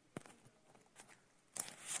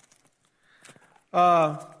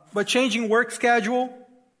 But changing work schedule,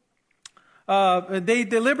 they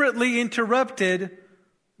deliberately interrupted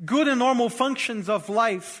good and normal functions of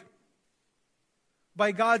life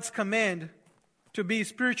by God's command to be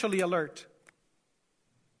spiritually alert.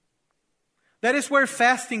 That is where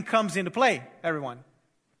fasting comes into play, everyone.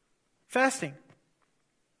 Fasting.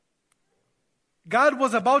 God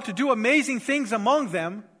was about to do amazing things among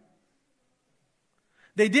them.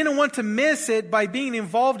 They didn't want to miss it by being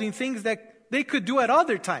involved in things that they could do at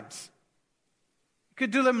other times. You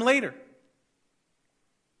could do them later.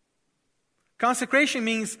 Consecration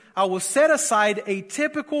means I will set aside the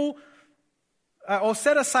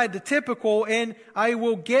typical, and I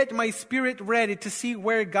will get my spirit ready to see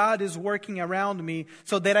where God is working around me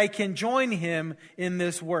so that I can join Him in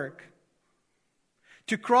this work.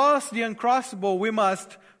 To cross the uncrossable, we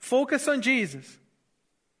must focus on Jesus,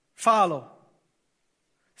 follow,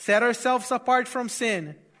 set ourselves apart from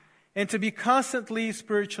sin, and to be constantly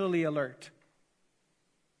spiritually alert.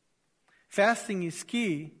 Fasting is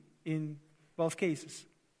key in both cases.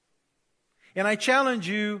 And I challenge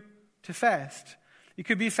you to fast. You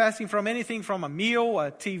could be fasting from anything from a meal,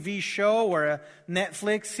 a TV show, or a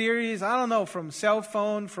Netflix series. I don't know, from cell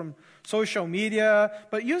phone, from social media.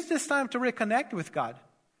 But use this time to reconnect with God.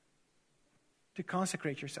 To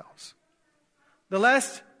consecrate yourselves. The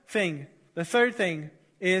last thing, the third thing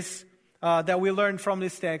is that we learned from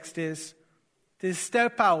this text is to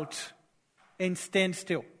step out and stand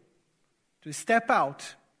still. To step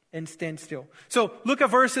out and stand still. So look at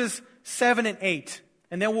verses 7 and 8.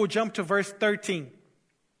 And then we'll jump to verse 13.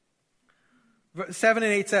 7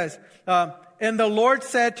 and 8 says, and the Lord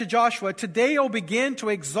said to Joshua, today I'll begin to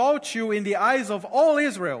exalt you in the eyes of all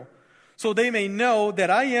Israel, so they may know that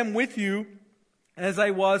I am with you as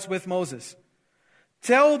I was with Moses.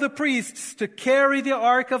 Tell the priests to carry the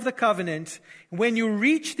ark of the covenant. When you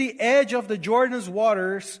reach the edge of the Jordan's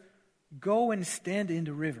waters, go and stand in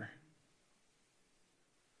the river.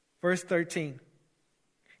 Verse 13.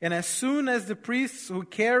 And as soon as the priests who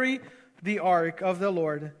carry the ark of the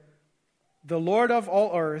Lord of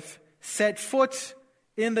all earth, set foot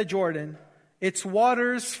in the Jordan, its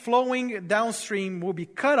waters flowing downstream will be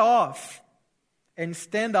cut off and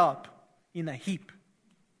stand up in a heap.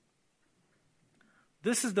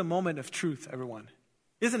 This is the moment of truth, everyone.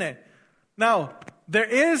 Isn't it? Now, there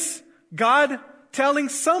is God telling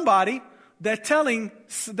somebody that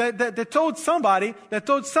told somebody,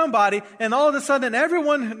 and all of a sudden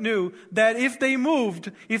everyone knew that if they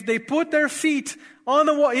moved, if they put their feet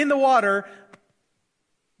in the water,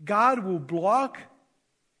 God will block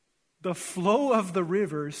the flow of the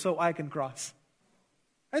river so I can cross.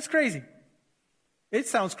 That's crazy. It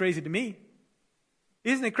sounds crazy to me.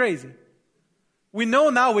 Isn't it crazy? We know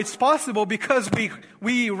now it's possible because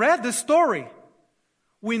we read the story.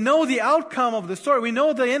 We know the outcome of the story. We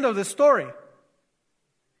know the end of the story.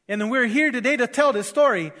 And we're here today to tell the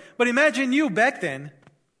story. But imagine you back then,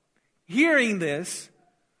 hearing this,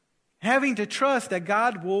 having to trust that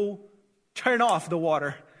God will turn off the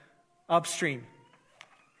water upstream.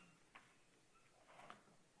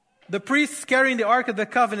 The priests carrying the Ark of the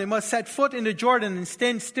Covenant must set foot in the Jordan and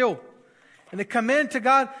stand still. And the command to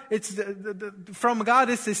God, from God,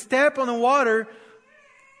 is to step on the water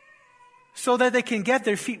so that they can get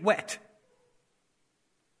their feet wet.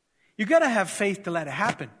 You got to have faith to let it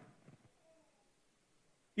happen.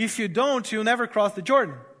 If you don't, you'll never cross the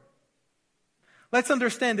Jordan. Let's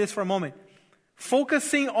understand this for a moment.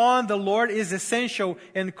 Focusing on the Lord is essential,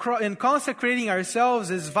 and consecrating ourselves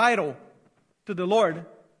is vital to the Lord.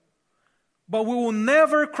 But we will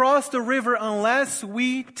never cross the river unless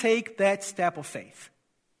we take that step of faith.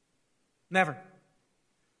 Never.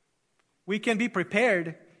 We can be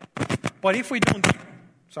prepared, but if we don't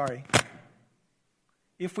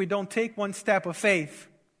take one step of faith,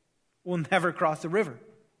 we'll never cross the river.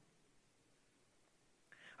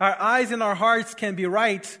 Our eyes and our hearts can be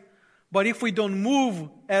right, but if we don't move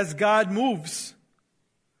as God moves,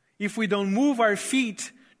 if we don't move our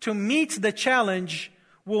feet to meet the challenge,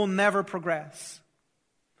 we'll never progress.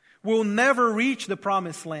 We'll never reach the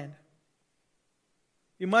promised land.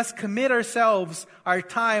 We must commit ourselves, our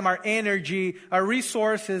time, our energy, our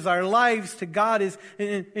resources, our lives to God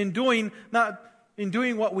in doing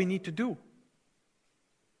what we need to do.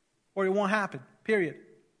 Or it won't happen. Period.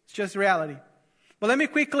 It's just reality. But let me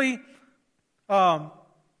quickly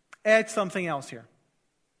add something else here.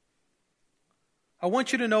 I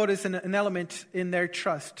want you to notice an element in their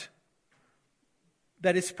trust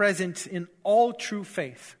that is present in all true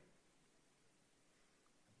faith.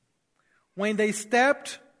 When they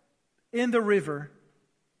stepped in the river,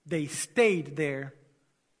 they stayed there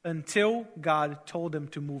until God told them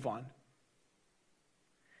to move on.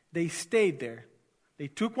 They stayed there. They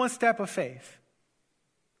took one step of faith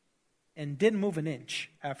and didn't move an inch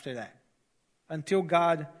after that until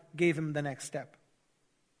God gave them the next step.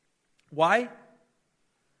 Why?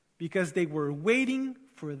 Because they were waiting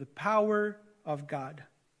for the power of God.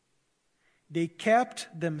 They kept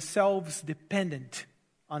themselves dependent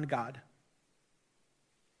on God.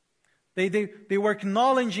 They were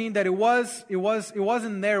acknowledging that it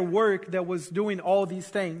wasn't their work that was doing all these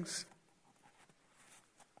things.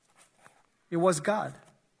 It was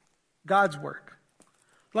God's work.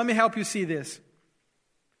 Let me help you see this.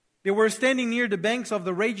 They were standing near the banks of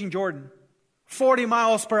the raging Jordan, 40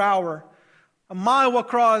 miles per hour, a mile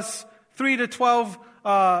across, 3 to 12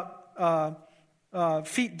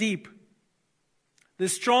 feet deep. The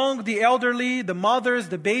strong, the elderly, the mothers,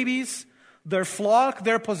 the babies, their flock,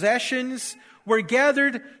 their possessions were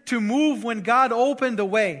gathered to move when God opened the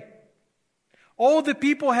way. All the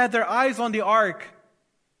people had their eyes on the ark.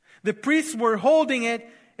 The priests were holding it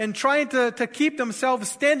and trying to keep themselves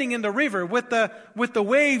standing in the river with the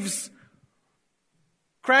waves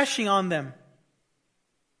crashing on them.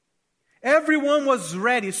 Everyone was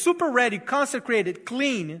ready, super ready, consecrated,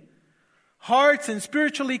 clean, hearts and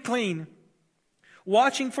spiritually clean,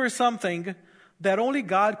 watching for something that only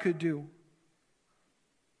God could do.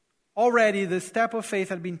 Already the step of faith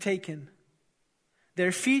had been taken.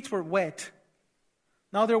 Their feet were wet.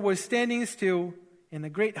 Now they were standing still, and a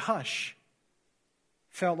great hush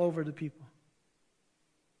fell over the people.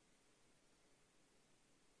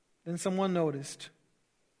 Then someone noticed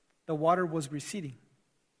the water was receding.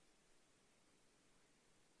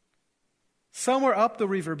 Somewhere up the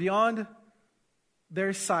river, beyond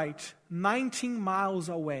their sight, 19 miles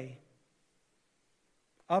away,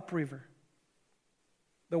 upriver,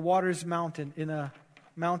 the waters mounted in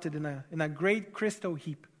a great crystal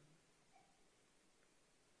heap.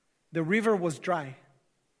 The river was dry.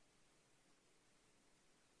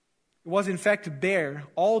 It was in fact bare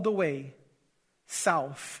all the way,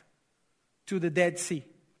 south to the Dead Sea.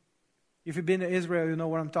 If you've been to Israel, you know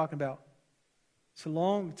what I'm talking about. It's a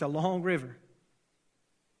long river.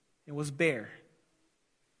 It was bare.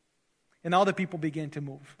 And all the people began to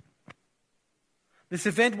move. This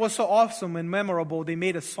event was so awesome and memorable, they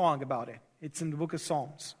made a song about it. It's in the book of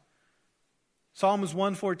Psalms. Psalms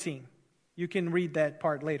 114. You can read that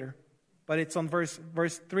part later. But it's on verse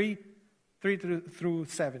 3 through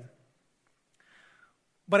 7.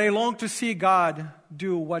 But I long to see God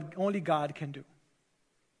do what only God can do.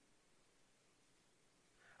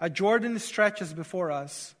 A Jordan stretches before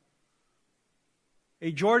us.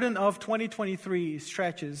 A Jordan of 2023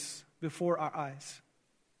 stretches before our eyes.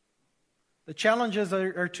 The challenges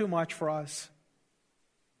are too much for us.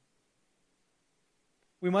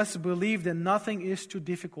 We must believe that nothing is too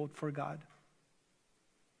difficult for God.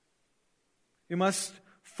 We must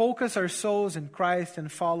focus our souls in Christ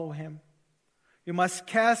and follow Him. We must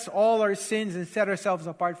cast all our sins and set ourselves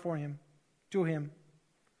apart for Him, to Him.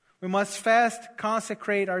 We must fast,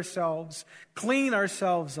 consecrate ourselves, clean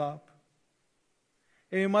ourselves up.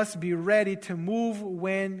 And we must be ready to move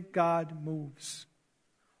when God moves.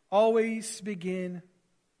 Always begin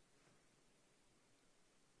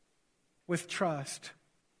with trust.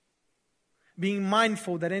 Being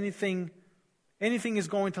mindful that anything is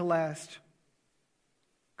going to last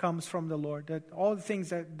comes from the Lord. That all the things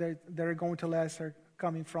that are going to last are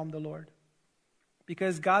coming from the Lord.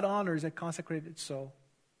 Because God honors a consecrated soul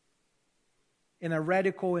in a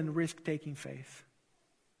radical and risk-taking faith.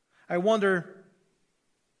 I wonder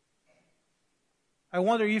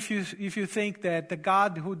if you think that the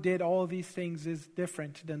God who did all these things is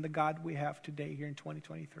different than the God we have today here in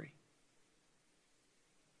 2023.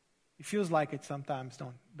 It feels like it sometimes,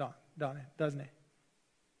 doesn't it?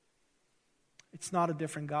 It's not a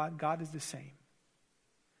different God. God is the same.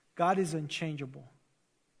 God is unchangeable.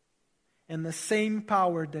 And the same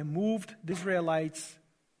power that moved the Israelites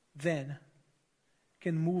then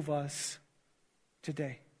can move us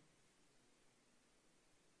today.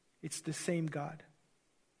 It's the same God.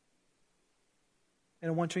 And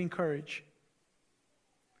I want to encourage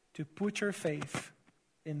to put your faith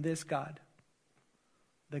in this God.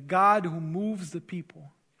 The God who moves the people,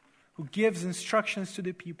 who gives instructions to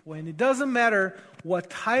the people. And it doesn't matter what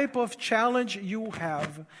type of challenge you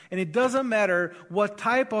have, and it doesn't matter what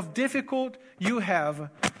type of difficult you have,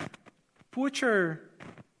 put your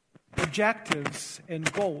objectives and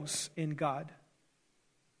goals in God,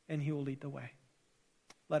 and He will lead the way.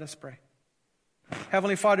 Let us pray.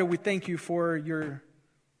 Heavenly Father, we thank You for your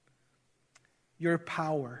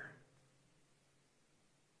power.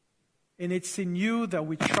 And it's in You that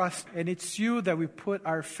we trust, and it's You that we put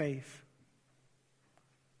our faith.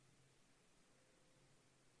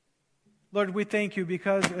 Lord, we thank You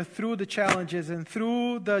because through the challenges and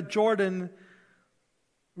through the Jordan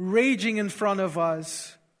raging in front of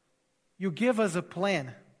us, You give us a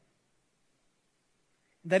plan.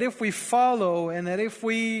 That if we follow and that if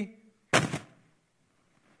we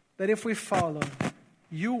follow,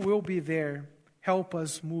 You will be there. Help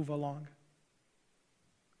us move along.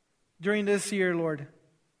 During this year, Lord,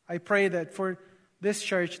 I pray that for this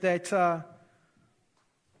church that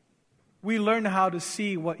we learn how to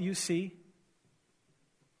see what You see.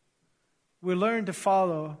 We learn to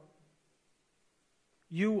follow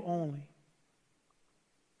You only.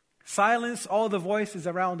 Silence all the voices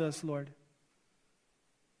around us, Lord,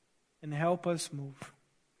 and help us move.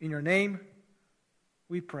 In Your name,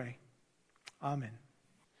 we pray. Amen.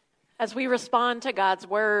 As we respond to God's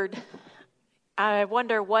word, I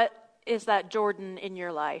wonder, what is that Jordan in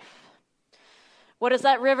your life? What is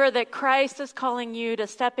that river that Christ is calling you to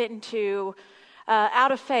step into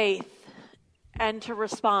out of faith and to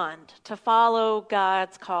respond, to follow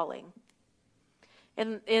God's calling?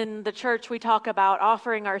 In the church, we talk about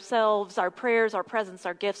offering ourselves, our prayers, our presence,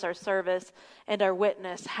 our gifts, our service, and our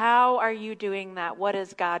witness. How are you doing that? What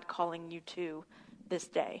is God calling you to this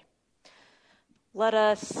day? Let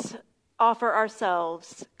us offer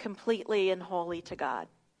ourselves completely and wholly to God.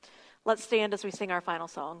 Let's stand as we sing our final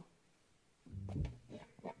song. Let's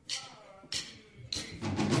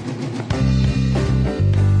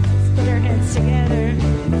put our hands together.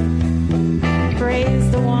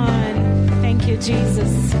 Praise the one. Thank You,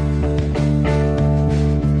 Jesus.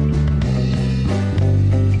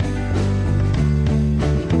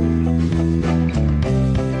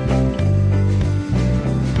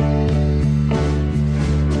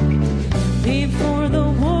 Before the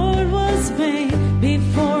world was made,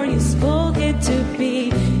 before You spoke it to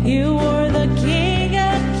be, You were the King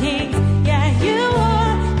of Kings. Yeah, You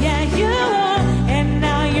are, and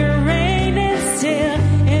now Your reign is still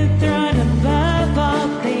enthroned above all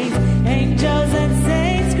things. Angels and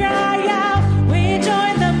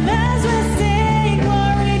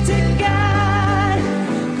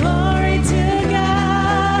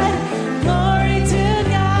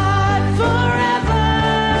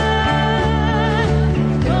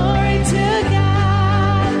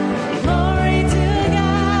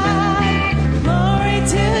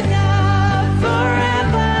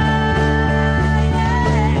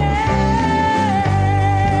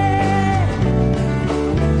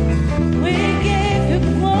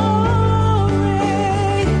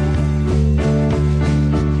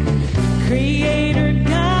Creator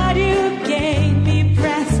God, you gave me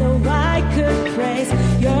breath so I could praise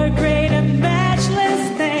your great and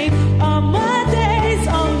matchless name. On my days,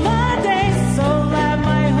 so let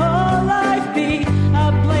my whole life be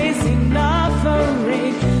a blazing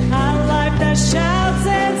offering, a life that shouts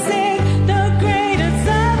and sings the greatest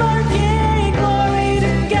of our King. Glory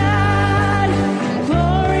to God,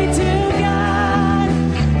 glory to God,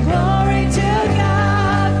 glory to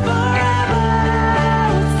God forever.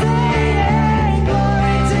 We'll sing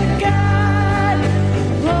glory to God,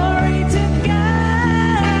 glory to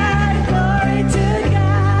God, glory to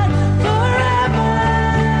God forever.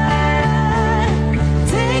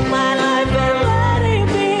 Take my life and let it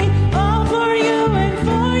be all for you and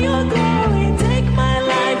for your glory. Take my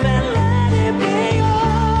life and let it be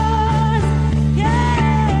yours.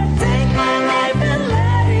 Yeah, take my life and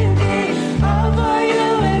let it be all for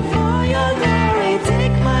you and for your glory.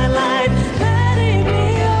 Take my life, let it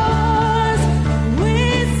be yours. We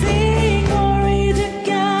sing glory to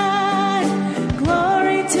God,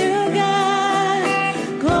 glory to God,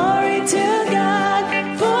 glory to God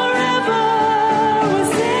forever. We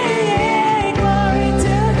sing glory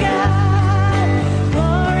to God,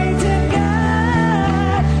 glory to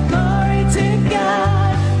God, glory to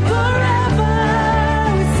God forever.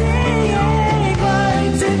 We sing glory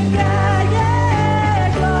to God, yeah,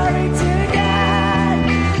 glory to God,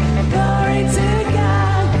 glory to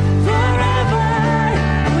God forever.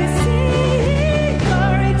 We sing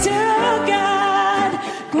glory to God,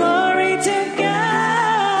 glory to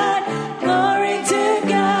God, glory to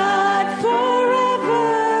God forever.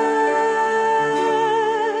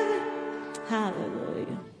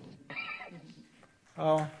 Hallelujah.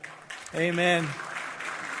 Oh, amen.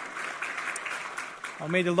 Oh,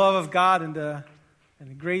 may the love of God and the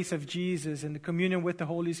grace of Jesus and the communion with the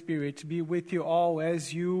Holy Spirit be with you all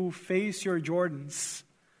as you face your Jordans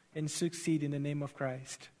and succeed in the name of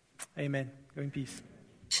Christ. Amen. Go in peace.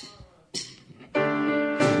 Take my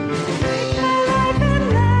life and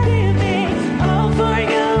let it be all for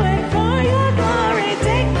you and for your glory.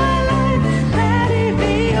 Take my life, let it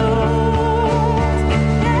be yours.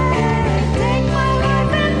 Yeah, take my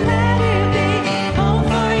life and let it be all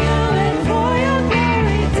for you and for your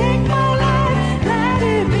glory. Take my life, let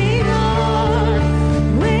it be yours.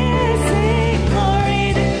 We sing glory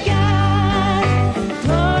to God,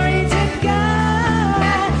 glory to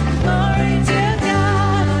God, glory to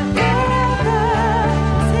God forever.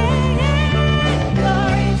 Singing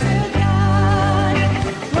glory to God,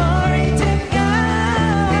 glory to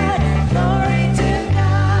God, glory to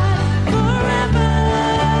God forever.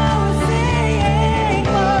 Singing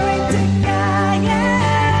glory to God,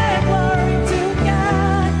 yeah, glory to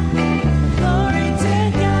God, glory to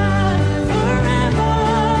God forever.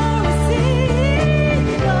 Sing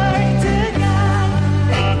glory to God,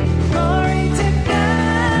 glory to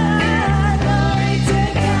God, glory to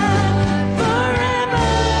God forever.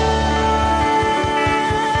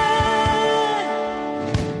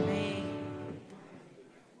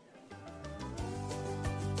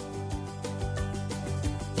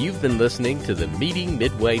 You've been listening to the Meeting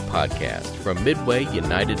Midway podcast from Midway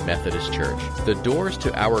United Methodist Church. The doors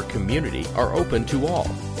to our community are open to all,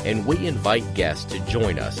 and we invite guests to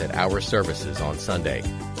join us at our services on Sunday.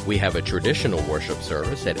 We have a traditional worship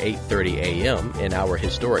service at 8:30 a.m. in our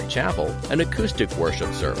historic chapel, an acoustic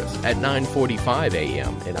worship service at 9:45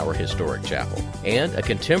 a.m. in our historic chapel, and a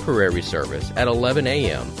contemporary service at 11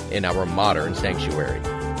 a.m. in our modern sanctuary.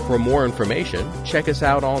 For more information, check us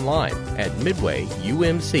out online at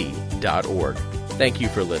midwayumc.org. Thank you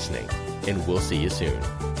for listening, and we'll see you soon.